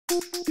We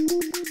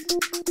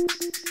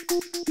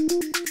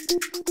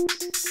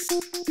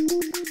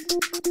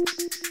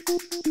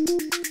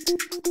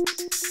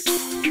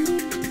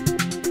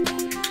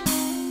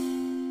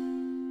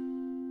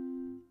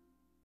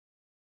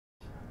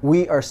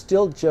are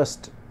still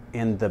just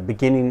in the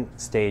beginning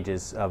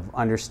stages of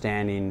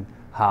understanding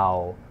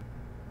how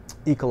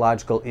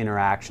ecological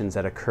interactions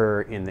that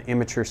occur in the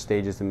immature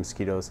stages of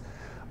mosquitoes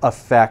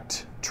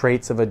affect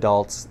traits of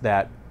adults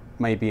that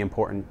might be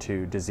important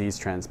to disease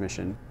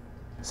transmission.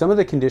 Some of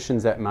the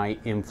conditions that might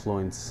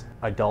influence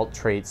adult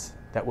traits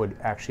that would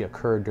actually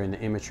occur during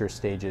the immature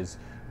stages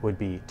would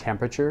be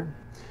temperature,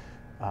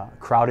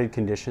 crowded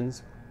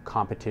conditions,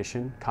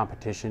 competition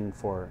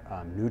for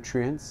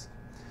nutrients,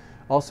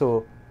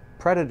 also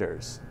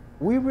predators.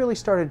 We really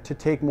started to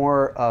take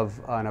more of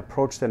an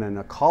approach that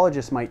an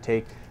ecologist might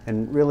take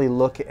and really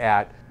look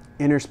at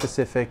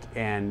interspecific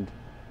and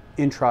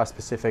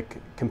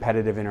intraspecific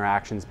competitive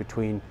interactions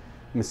between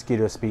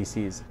mosquito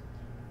species.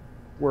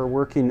 We're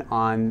working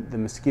on the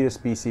mosquito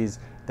species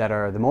that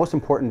are the most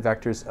important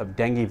vectors of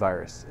dengue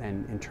virus,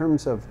 and in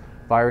terms of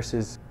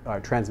viruses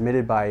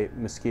transmitted by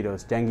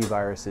mosquitoes, dengue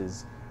virus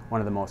is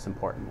one of the most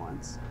important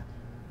ones.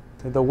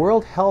 The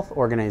World Health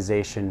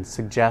Organization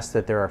suggests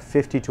that there are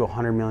 50 to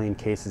 100 million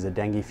cases of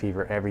dengue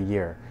fever every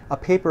year. A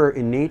paper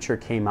in Nature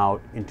came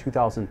out in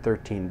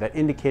 2013 that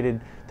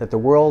indicated that the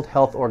World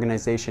Health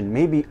Organization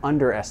may be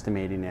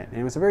underestimating it. And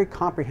it was a very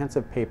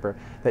comprehensive paper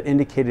that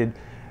indicated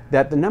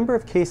that the number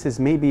of cases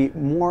may be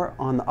more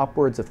on the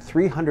upwards of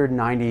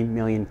 390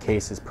 million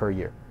cases per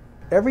year.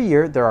 Every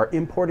year there are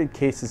imported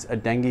cases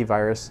of dengue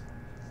virus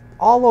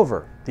all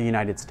over the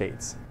United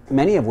States,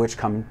 many of which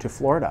come to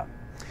Florida.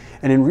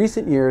 And in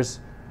recent years,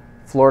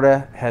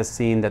 Florida has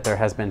seen that there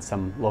has been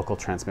some local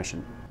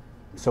transmission.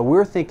 So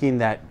we're thinking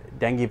that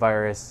dengue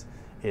virus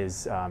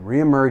is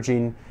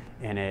re-emerging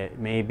and it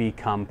may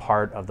become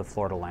part of the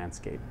Florida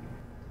landscape.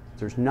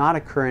 There's not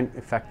a current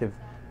effective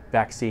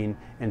vaccine,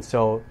 and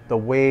so the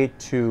way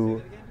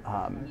to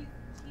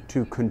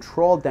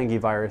control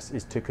dengue virus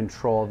is to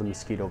control the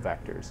mosquito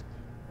vectors.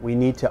 We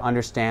need to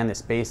understand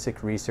this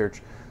basic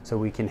research so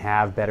we can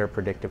have better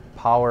predictive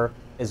power,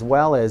 as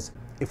well as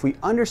if we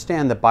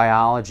understand the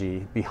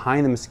biology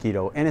behind the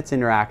mosquito and its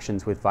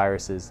interactions with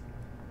viruses,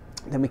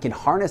 then we can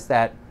harness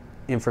that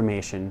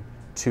information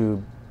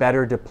to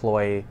better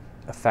deploy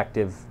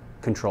effective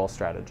control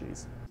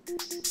strategies.